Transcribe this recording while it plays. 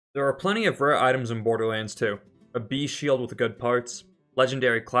There are plenty of rare items in Borderlands too. A bee shield with good parts,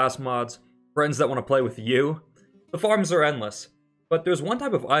 legendary class mods, friends that want to play with you. The farms are endless. But there's one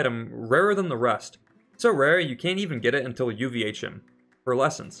type of item rarer than the rest. So rare you can't even get it until UVHM.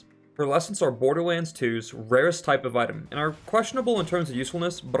 Pearlescents. Pearlescents are Borderlands 2's rarest type of item, and are questionable in terms of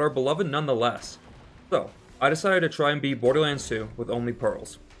usefulness, but are beloved nonetheless. So, I decided to try and beat Borderlands 2 with only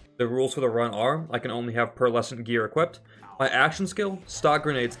pearls. The rules for the run are, I can only have pearlescent gear equipped, my action skill, stock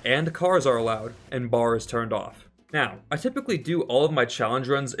grenades, and cars are allowed, and bar is turned off. Now, I typically do all of my challenge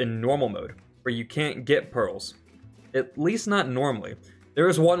runs in normal mode, where you can't get pearls. At least not normally. There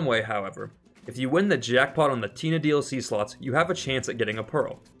is one way, however. If you win the jackpot on the Tina DLC slots, you have a chance at getting a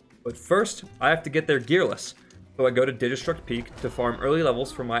pearl. But first, I have to get there gearless, so I go to Digistruct Peak to farm early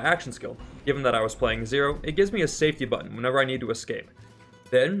levels for my action skill. Given that I was playing Zero, it gives me a safety button whenever I need to escape.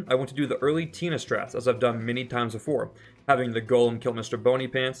 Then, I want to do the early Tina strats, as I've done many times before, having the golem kill Mr. Bony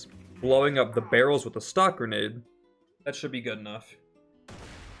Pants, blowing up the barrels with a stock grenade. That should be good enough.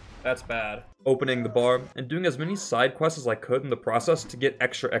 That's bad. Opening the bar, and doing as many side quests as I could in the process to get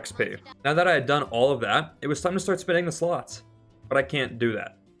extra XP. Now that I had done all of that, it was time to start spinning the slots. But I can't do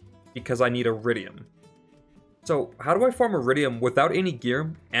that, because I need Iridium. So, how do I farm Iridium without any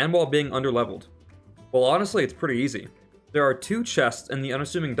gear, and while being underleveled? Well, honestly, it's pretty easy. There are 2 chests in the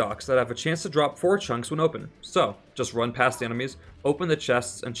unassuming docks that have a chance to drop 4 chunks when open. So, just run past the enemies, open the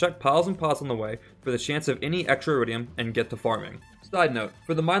chests, and check piles and pots on the way for the chance of any extra Iridium and get to farming. Side note,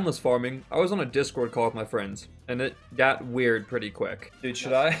 for the mindless farming, I was on a Discord call with my friends, and it got weird pretty quick. Dude,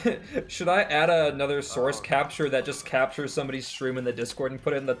 should I add another source capture that just captures somebody's stream in the Discord and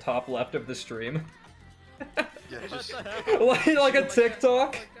put it in the top left of the stream? Yeah, just... like a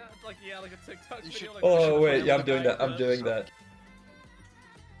TikTok? Like a TikTok video. Oh wait, yeah, I'm doing that.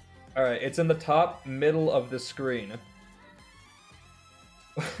 Alright, it's in the top middle of the screen.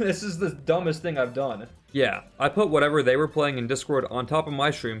 This is the dumbest thing I've done. Yeah, I put whatever they were playing in Discord on top of my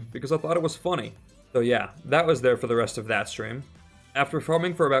stream because I thought it was funny. So yeah, that was there for the rest of that stream. After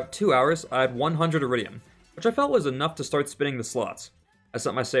farming for about 2 hours, I had 100 Iridium, which I felt was enough to start spinning the slots. I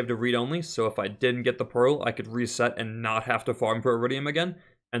set my save to read-only, so if I didn't get the pearl, I could reset and not have to farm for Iridium again,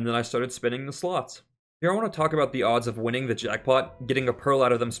 and then I started spinning the slots. Here I want to talk about the odds of winning the jackpot, getting a pearl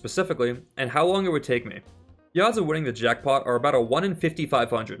out of them specifically, and how long it would take me. The odds of winning the jackpot are about a 1 in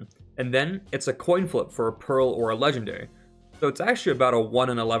 5,500, and then it's a coin flip for a pearl or a legendary. So it's actually about a 1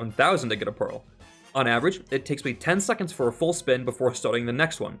 in 11,000 to get a pearl. On average, it takes me 10 seconds for a full spin before starting the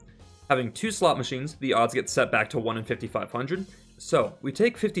next one. Having 2 slot machines, the odds get set back to 1 in 5,500. So we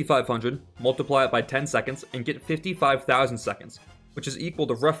take 5,500, multiply it by 10 seconds, and get 55,000 seconds, which is equal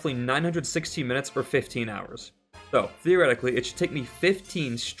to roughly 960 minutes or 15 hours. So theoretically, it should take me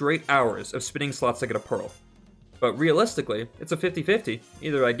 15 straight hours of spinning slots to get a pearl. But realistically, it's a 50-50.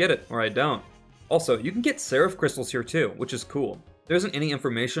 Either I get it or I don't. Also, you can get Seraph crystals here too, which is cool. There isn't any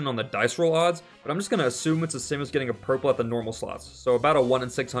information on the dice roll odds, but I'm just going to assume it's the same as getting a purple at the normal slots, so about a 1 in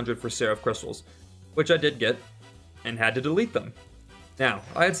 600 for Seraph crystals, which I did get, and had to delete them. Now,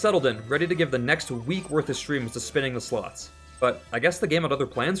 I had settled in, ready to give the next week worth of streams to spinning the slots, but I guess the game had other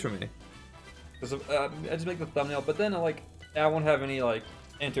plans for me. Because I just make the thumbnail, but then I won't have any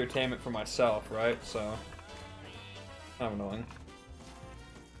entertainment for myself, right? So, kind of annoying.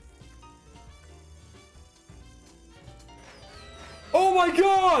 Oh my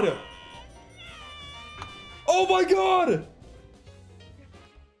god! Oh my god!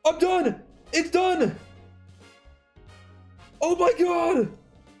 I'm done! It's done! Oh my god!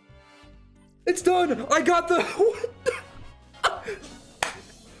 It's done! I got the... What the...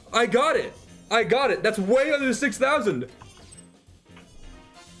 I got it! I got it! That's way under 6,000!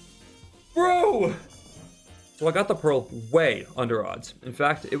 Bro! So I got the pearl way under odds. In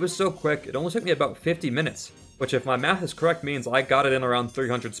fact, it was so quick, it only took me about 50 minutes. Which, if my math is correct, means I got it in around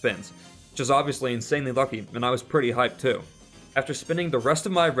 300 spins, which is obviously insanely lucky, and I was pretty hyped too. After spinning the rest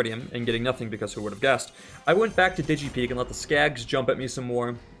of my Iridium and getting nothing because who would have guessed, I went back to DigiPeak and let the Skags jump at me some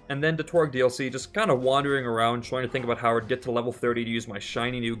more, and then to Torg DLC, just kind of wandering around trying to think about how I'd get to level 30 to use my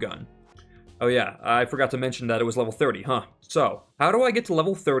shiny new gun. Oh yeah, I forgot to mention that it was level 30, huh? So, how do I get to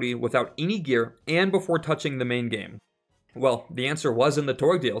level 30 without any gear and before touching the main game? Well, the answer was in the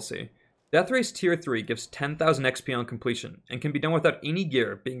Torg DLC. Death Race Tier 3 gives 10,000 XP on completion, and can be done without any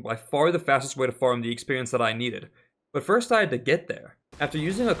gear, being by far the fastest way to farm the experience that I needed. But first I had to get there. After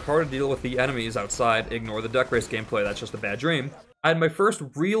using a car to deal with the enemies outside, ignore the Duck Race gameplay, that's just a bad dream, I had my first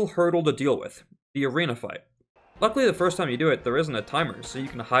real hurdle to deal with, the arena fight. Luckily the first time you do it, there isn't a timer, so you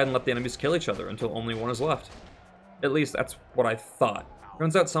can hide and let the enemies kill each other until only one is left. At least that's what I thought.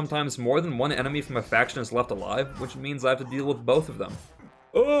 Turns out sometimes more than one enemy from a faction is left alive, which means I have to deal with both of them.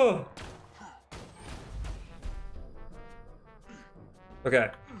 Oh! Okay.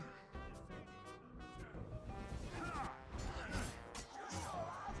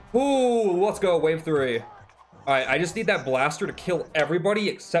 Ooh, let's go, wave 3. Alright, I just need that blaster to kill everybody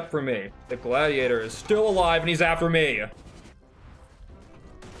except for me. The gladiator is still alive and he's after me.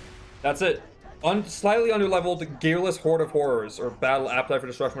 That's it. Slightly underleveled, gearless horde of horrors, or battle appetite for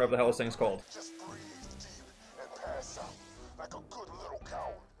destruction, whatever the hell this thing's called.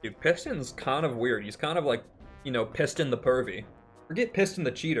 Dude, Piston's kind of weird. He's kind of like, you know, Piston the pervy. Forget Piston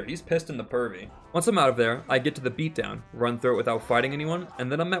the cheater, he's Piston the pervy. Once I'm out of there, I get to the beatdown, run through it without fighting anyone,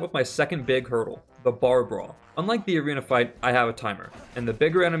 and then I'm met with my second big hurdle, the bar brawl. Unlike the arena fight, I have a timer, and the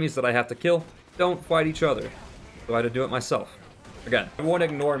bigger enemies that I have to kill don't fight each other, so I had to do it myself. Again, I won't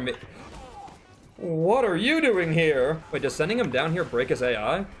ignore me. What are you doing here? Wait, does sending him down here break his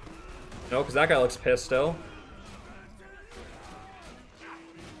AI? No, because that guy looks pissed still.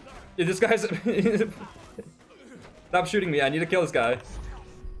 Dude, this guy's... Stop shooting me, I need to kill this guy.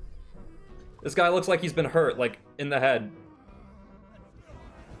 This guy looks like he's been hurt, like, in the head.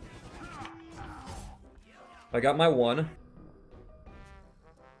 I got my 1.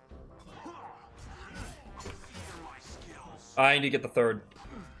 I need to get the 3rd.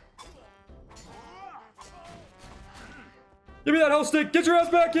 Give me that hell stick! Get your ass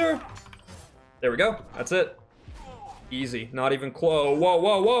back here! There we go. That's it. Easy. Not even close. Whoa,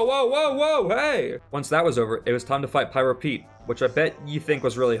 whoa, whoa, whoa, whoa, whoa, hey! Once that was over, it was time to fight Pyro Pete, which I bet you think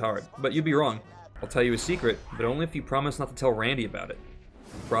was really hard. But you'd be wrong. I'll tell you a secret, but only if you promise not to tell Randy about it.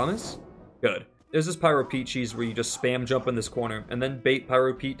 Promise? Good. There's this Pyro Pete cheese where you just spam jump in this corner, and then bait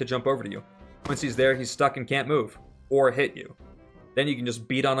Pyro Pete to jump over to you. Once he's there, he's stuck and can't move. Or hit you. Then you can just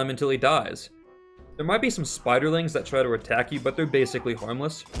beat on him until he dies. There might be some spiderlings that try to attack you, but they're basically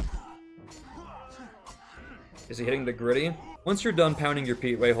harmless. Is he hitting the gritty? Once you're done pounding your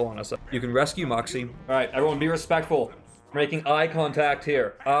Pete, wait, hold on a sec. You can rescue Moxie. Alright, everyone be respectful. We're making eye contact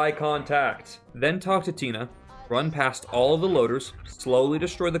here. Eye contact. Then talk to Tina, run past all of the loaders, slowly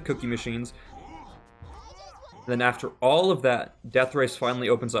destroy the cookie machines. Then after all of that, Death Race finally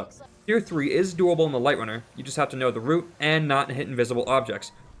opens up. Tier 3 is doable in the Light Runner, you just have to know the route and not hit invisible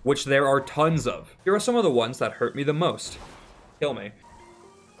objects, which there are tons of. Here are some of the ones that hurt me the most. Kill me.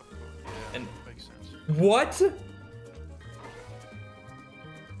 And what?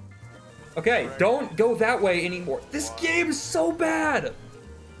 Okay, don't go that way anymore. This game is so bad.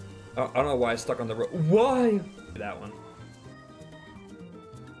 I don't know why I stuck on the road. Why? That one.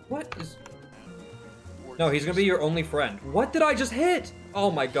 What is... No, he's gonna be your only friend. What did I just hit?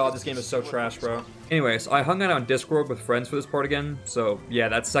 Oh my god, this game is so trash, bro. Anyways, I hung out on Discord with friends for this part again, so yeah,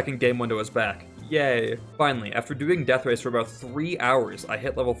 that second game window is back. Yay. Finally, after doing Death Race for about 3 hours, I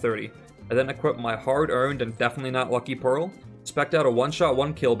hit level 30. I then equipped my hard-earned and definitely not lucky Pearl, spec'd out a one-shot,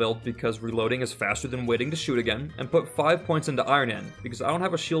 one-kill build because reloading is faster than waiting to shoot again, and put 5 points into Iron Hand because I don't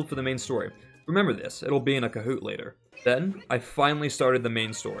have a shield for the main story. Remember this, it'll be in a Kahoot later. Then, I finally started the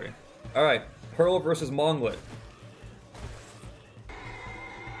main story. Alright, Pearl versus Monglet.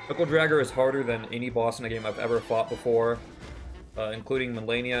 Knuckle Dragger is harder than any boss in a game I've ever fought before, including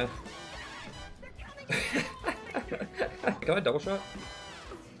Millennia. Can I double shot?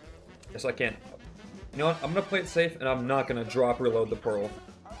 Yes, I can. You know what? I'm gonna play it safe, and I'm not gonna drop reload the Pearl.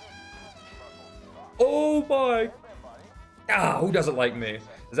 Oh my! Ah, who doesn't like me?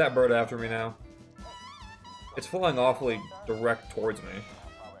 Is that bird after me now? It's flying awfully direct towards me.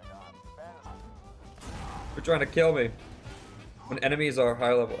 They're trying to kill me. When enemies are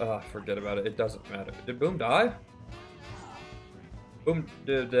high level, forget about it. It doesn't matter. Did Boom die? Boom,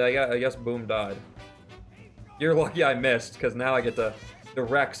 I guess Boom died. You're lucky I missed, because now I get to... The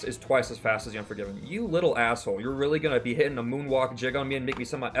Rex is twice as fast as the Unforgiven. You little asshole. You're really gonna be hitting a moonwalk jig on me and make me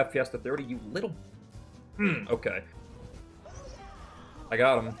send my FPS to 30? You little... okay. I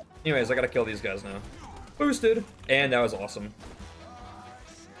got him. Anyways, I gotta kill these guys now. Boosted! And that was awesome.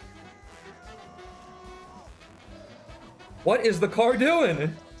 What is the car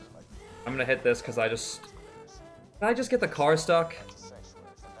doing? I'm gonna hit this because I just... Did I just get the car stuck?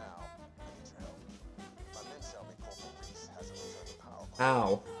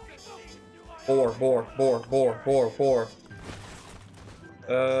 Ow. Boar.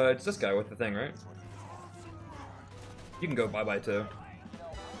 It's this guy with the thing, right? You can go bye-bye too.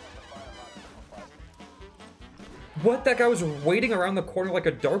 What? That guy was waiting around the corner like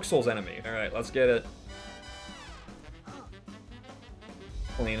a Dark Souls enemy. Alright, let's get it.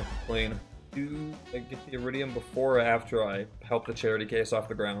 Clean. Do I get the Iridium before or after I help the charity case off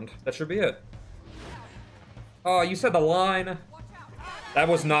the ground? That should be it. Oh, you said the line. That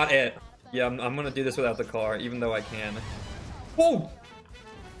was not it. Yeah, I'm gonna do this without the car, even though I can. Whoa!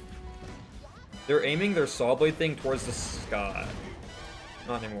 They're aiming their saw blade thing towards the sky.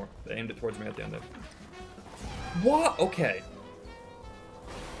 Not anymore. They aimed it towards me at the end there. What? Okay.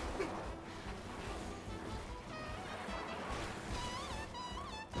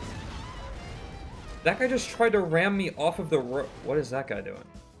 That guy just tried to ram me off of the road. What is that guy doing?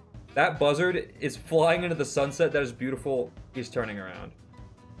 That buzzard is flying into the sunset. That is beautiful. He's turning around.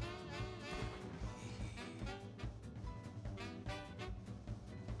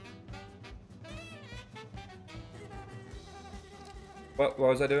 What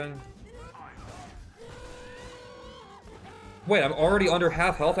was I doing? Wait, I'm already under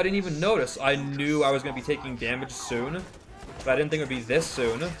half health? I didn't even notice. I knew I was going to be taking damage soon, but I didn't think it would be this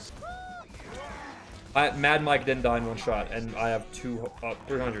soon. Mad Mike didn't die in one shot, and I have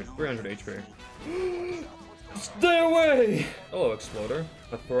 300 HP. Stay away! Hello, Exploder.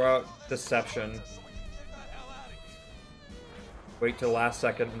 I'll throw out Deception. Wait till last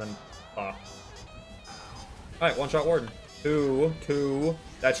second, and then pop. Alright, one-shot Warden. Two.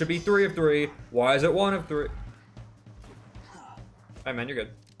 That should be 3 of 3. Why is it 1 of 3? Alright, man, you're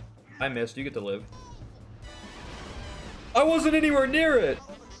good. I missed. You get to live. I wasn't anywhere near it!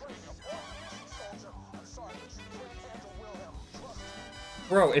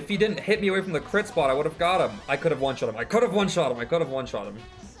 Bro, if he didn't hit me away from the crit spot, I would have got him. I could have one-shot him. I could have one-shot him.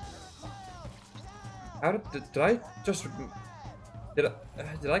 How did I just... Did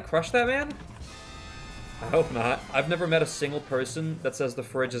I crush that man? I hope not. I've never met a single person that says the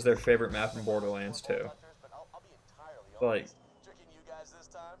fridge is their favorite map in Borderlands 2. Like...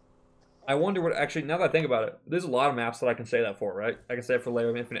 I wonder what... Actually, now that I think about it, there's a lot of maps that I can say that for, right? I can say it for Layer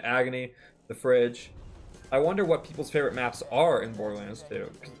of Infinite Agony, the fridge... I wonder what people's favorite maps are in Borderlands 2.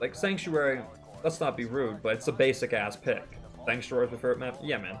 Like, Sanctuary, let's not be rude, but it's a basic-ass pick. Sanctuary is my favorite map?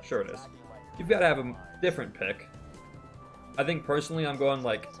 Yeah, man, sure it is. You've got to have a different pick. I think, personally, I'm going,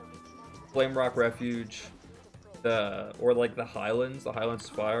 like, Flame Rock Refuge, or, like, the Highlands. The Highlands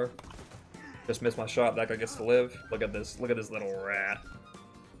Fire. Just missed my shot. That guy gets to live. Look at this. Look at this little rat.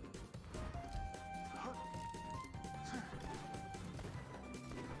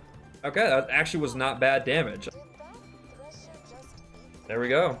 Okay, that actually was not bad damage. There we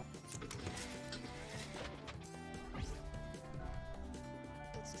go.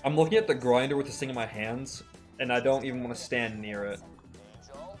 I'm looking at the grinder with this thing in my hands, and I don't even want to stand near it.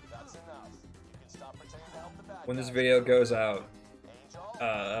 When this video goes out,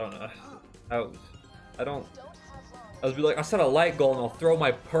 I don't know. I was like, I set a light goal and I'll throw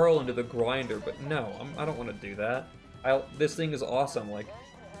my pearl into the grinder, but no, I don't want to do that. This thing is awesome. Like,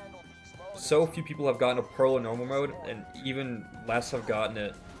 so few people have gotten a pearl in normal mode, and even less have gotten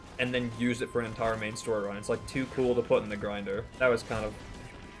it and then used it for an entire main story run. It's like too cool to put in the grinder. That was kind of...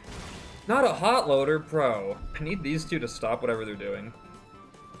 Not a hot loader, bro. I need these two to stop whatever they're doing.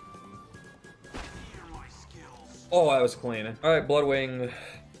 Oh, that was clean. Alright, Bloodwing.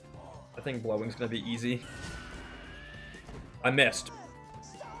 I think Bloodwing's gonna be easy. I missed.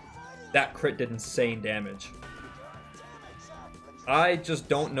 That crit did insane damage. I just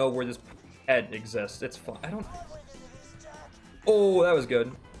don't know where this head exists. It's fun. I don't... Oh, that was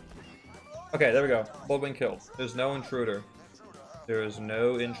good. Okay, there we go. Bloodwing killed. There's no intruder. There is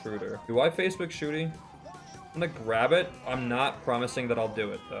no intruder. Do I Facebook Shooty? I'm gonna grab it. I'm not promising that I'll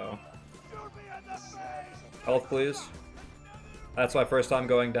do it, though. Health, please. That's my first time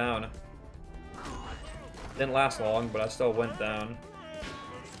going down. Didn't last long, but I still went down.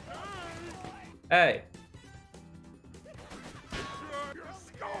 Hey!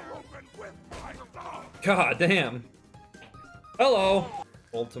 God damn. Hello!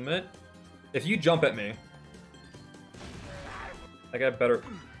 Ultimate. If you jump at me... I gotta better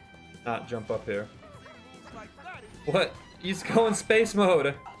not jump up here. What? He's going space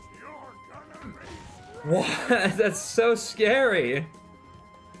mode! What? That's so scary!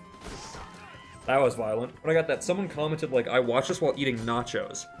 That was violent. When I got that, someone commented, like, I watched this while eating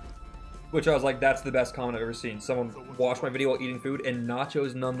nachos. Which I was like, that's the best comment I've ever seen. Someone watched my video while eating food, and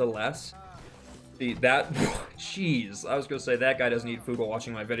nachos nonetheless. See, that... Jeez. I was gonna say, that guy doesn't eat food while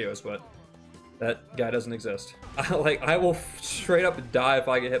watching my videos, but... That guy doesn't exist. I will straight up die if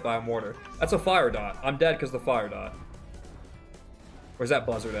I get hit by a mortar. That's a fire dot. I'm dead because the fire dot. Where's that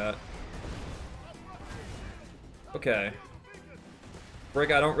buzzard at? Okay.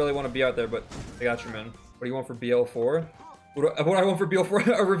 Brick, I don't really want to be out there, but I got you, man. What do you want for BL4? What do I want for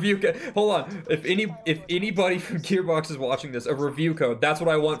BL4? A review code. Hold on. If anybody from Gearbox is watching this, a review code. That's what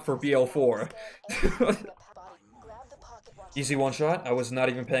I want for BL4. Easy one shot. I was not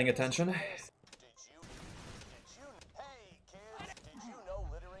even paying attention.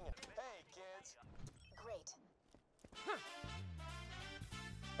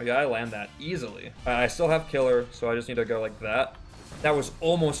 Oh yeah, I land that easily. I still have killer, so I just need to go like that. That was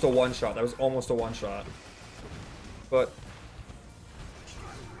almost a one-shot. That was almost a one-shot. But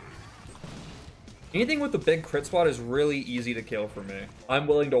anything with the big crit spot is really easy to kill for me. I'm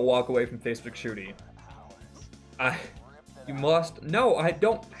willing to walk away from Facebook shooty. You must. No, I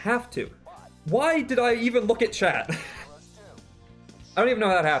don't have to. Why did I even look at chat? I don't even know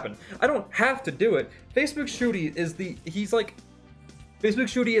how that happened. I don't have to do it. Facebook shooty is Facebook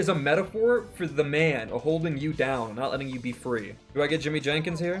shooty is a metaphor for the man holding you down, not letting you be free. Do I get Jimmy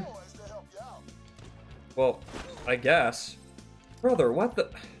Jenkins here? Well, I guess. Brother, what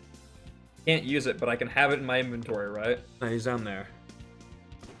the? Can't use it, but I can have it in my inventory, right? No, he's down there.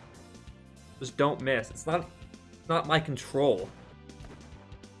 Just don't miss. It's not my control.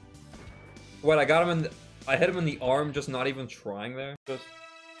 What, I got him in I hit him in the arm, just not even trying there. Just...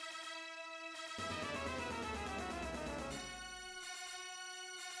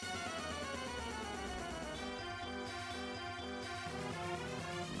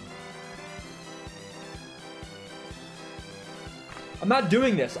 I'm not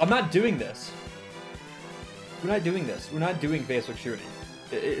doing this. I'm not doing this. We're not doing this. We're not doing Facebook shooting.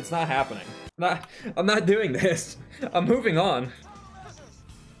 It's not happening. I'm not doing this. I'm moving on.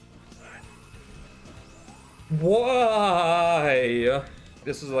 Why?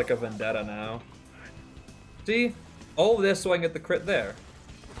 This is like a vendetta now. See? All of this so I can get the crit there.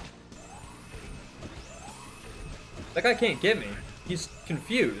 That guy can't get me. He's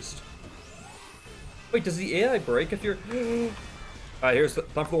confused. Wait, does the AI break if you're... Alright, here's the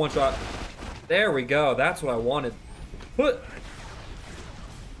time for the one shot. There we go. That's what I wanted. Put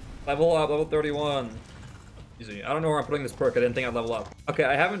level up, level 31. Easy. I don't know where I'm putting this perk. I didn't think I'd level up. Okay,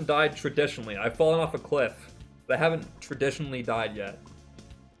 I haven't died traditionally. I've fallen off a cliff, but I haven't traditionally died yet.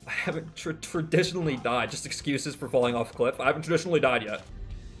 I haven't traditionally died. Just excuses for falling off a cliff. I haven't traditionally died yet.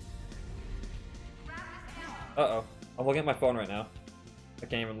 Uh-oh. I'm looking at my phone right now. I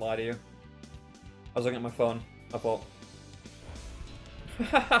can't even lie to you. I was looking at my phone. My fault.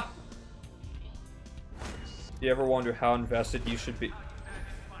 You ever wonder how invested you should be?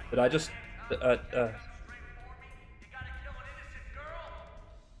 Did I just...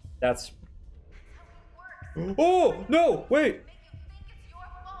 That's... Oh! No! Wait!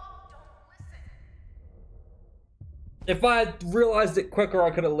 If I had realized it quicker, I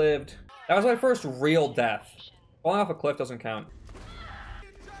could have lived. That was my first real death. Falling off a cliff doesn't count.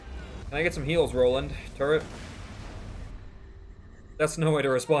 Can I get some heals, Roland? Turret? That's no way to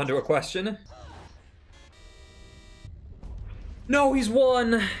respond to a question. No, he's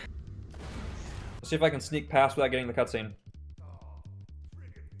won! Let's see if I can sneak past without getting the cutscene.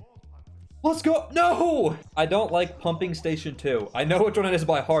 Let's go! No! I don't like Pumping Station 2. I know which one it is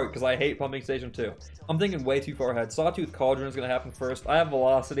by heart, because I hate Pumping Station 2. I'm thinking way too far ahead. Sawtooth Cauldron is going to happen first. I have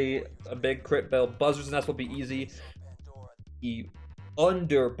Velocity, a big crit build. Buzzard's Nest will be easy. The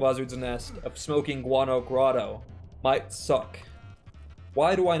under Buzzard's Nest of Smoking Guano Grotto might suck.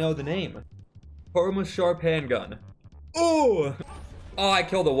 Why do I know the name? Perma Sharp Handgun. Oh! Oh, I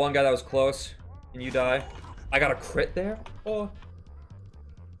killed the one guy that was close. Can you die? I got a crit there? Oh.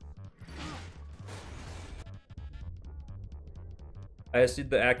 I just need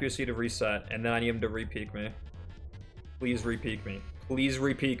the accuracy to reset, and then I need him to re-peek me. Please re-peek me. Please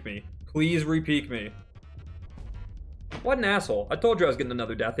re-peek me. Please re-peek me. What an asshole. I told you I was getting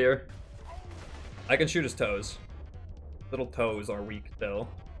another death here. I can shoot his toes. Little toes are weak still.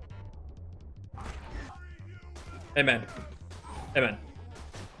 Amen. Amen.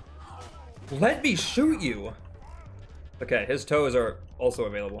 Let me shoot you! Okay, his toes are also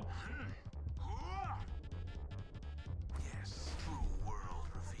available.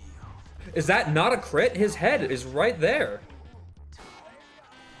 Is that not a crit? His head is right there.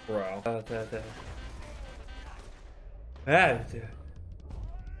 Bro.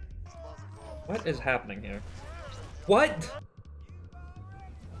 What is happening here? What?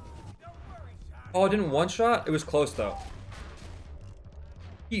 Oh, it didn't one shot? It was close though.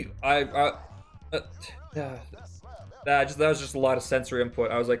 That was just a lot of sensory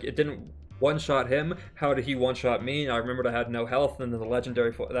input. I was like, it didn't one shot him. How did he one shot me? And I remembered I had no health, and then the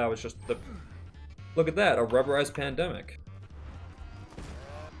legendary. That was just the. Look at that, a rubberized pandemic.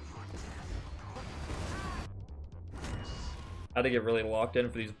 I had to get really locked in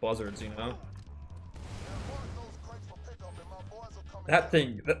for these buzzards, you know. That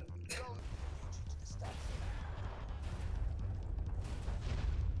thing.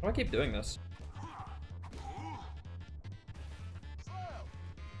 Why do I keep doing this?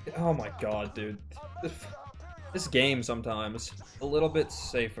 Oh my god, dude. This game sometimes a little bit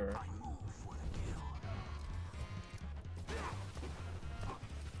safer.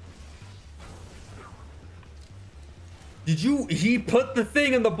 Did you? He put the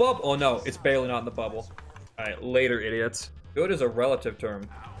thing in the bubble. Oh no, it's barely not in the bubble. All right, later, idiots. Good is a relative term.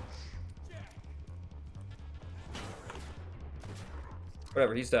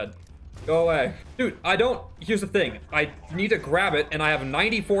 Whatever, he's dead. Go away. Dude, I don't... Here's the thing. I need to grab it, and I have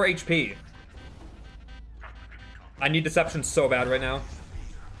 94 HP. I need deception so bad right now.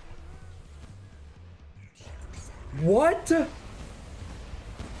 What?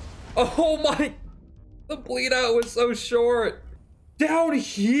 Oh my... The bleed out was so short. Down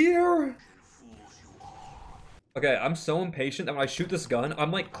here? Okay, I'm so impatient that when I shoot this gun,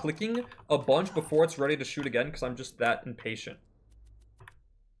 I'm like clicking a bunch before it's ready to shoot again because I'm just that impatient.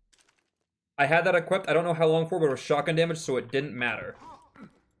 I had that equipped, I don't know how long for, but it was shotgun damage, so it didn't matter.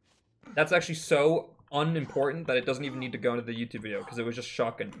 That's actually so unimportant that it doesn't even need to go into the YouTube video, because it was just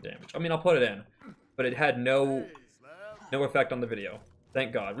shotgun damage. I mean, I'll put it in, but it had no effect on the video.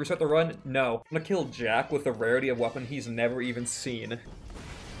 Thank God. Reset the run? No. I'm gonna kill Jack with the rarity of weapon he's never even seen.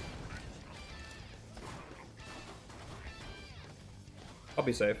 I'll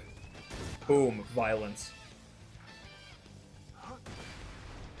be safe. Boom. Violence.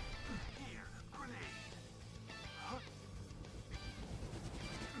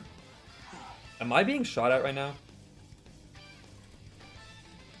 Am I being shot at right now?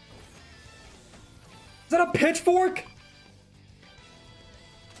 Is that a pitchfork?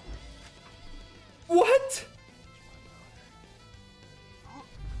 What?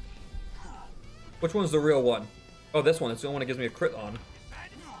 Which one's the real one? Oh, this one. It's the only one that gives me a crit on.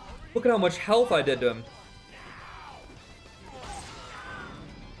 Look at how much health I did to him.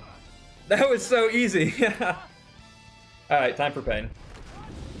 That was so easy. Alright, time for pain.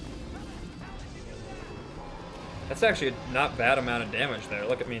 That's actually a not bad amount of damage there.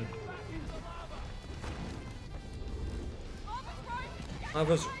 Look at me.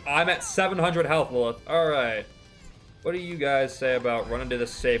 I'm at 700 health, Lilith. Alright. What do you guys say about running to the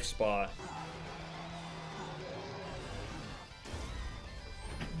safe spot?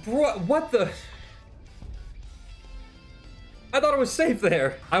 Bro, what the? I thought it was safe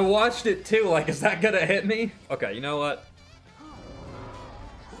there. I watched it too, like, is that gonna hit me? Okay, you know what?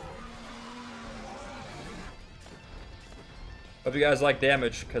 Hope you guys like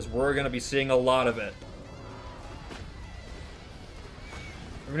damage, because we're gonna be seeing a lot of it.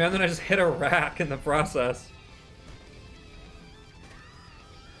 Every now and then I just hit a rack in the process.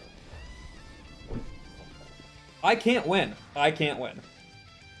 I can't win. I can't win.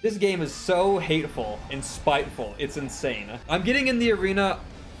 This game is so hateful and spiteful. It's insane. I'm getting in the arena.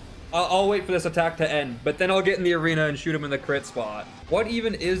 I'll wait for this attack to end, but then I'll get in the arena and shoot him in the crit spot. What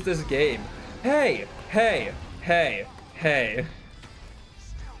even is this game? Hey, hey, hey, hey.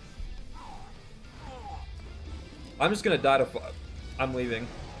 I'm just gonna die to... I'm leaving.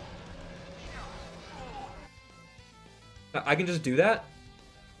 I can just do that?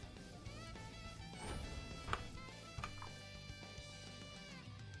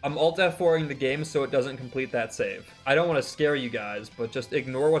 I'm Alt F4ing the game so it doesn't complete that save. I don't want to scare you guys, but just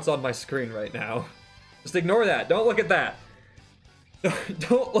ignore what's on my screen right now. Just ignore that. Don't look at that.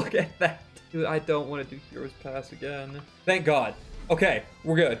 Don't look at that. Dude, I don't want to do Hero's Pass again. Thank God. Okay,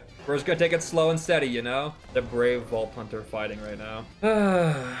 we're good. We're just gonna take it slow and steady, you know? The brave Vault Hunter fighting right now.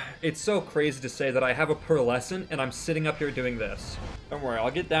 It's so crazy to say that I have a Pearlescent and I'm sitting up here doing this. Don't worry,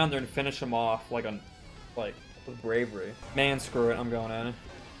 I'll get down there and finish him off like with bravery. Man, screw it, I'm going in.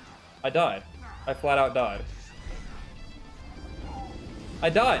 I died. I flat out died.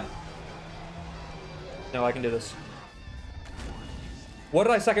 I died! No, I can do this. What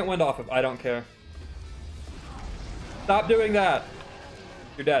did I second wind off of? I don't care. Stop doing that!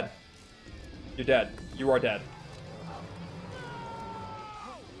 You're dead. You're dead. You are dead.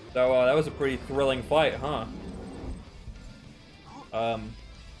 So, that was a pretty thrilling fight, huh?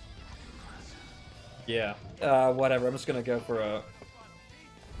 Yeah. Whatever, I'm just gonna go for a...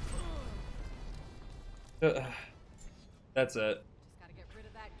 That's it.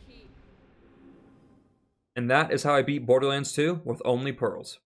 And that is how I beat Borderlands 2 with only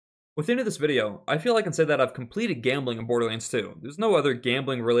pearls. With the end of this video, I feel I can say that I've completed gambling in Borderlands 2. There's no other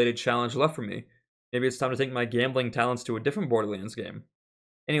gambling related challenge left for me. Maybe it's time to take my gambling talents to a different Borderlands game.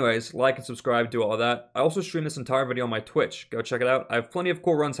 Anyways, like and subscribe, do all that. I also stream this entire video on my Twitch. Go check it out. I have plenty of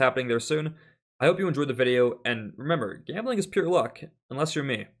cool runs happening there soon. I hope you enjoyed the video, and remember, gambling is pure luck. Unless you're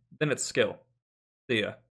me. Then it's skill. See ya.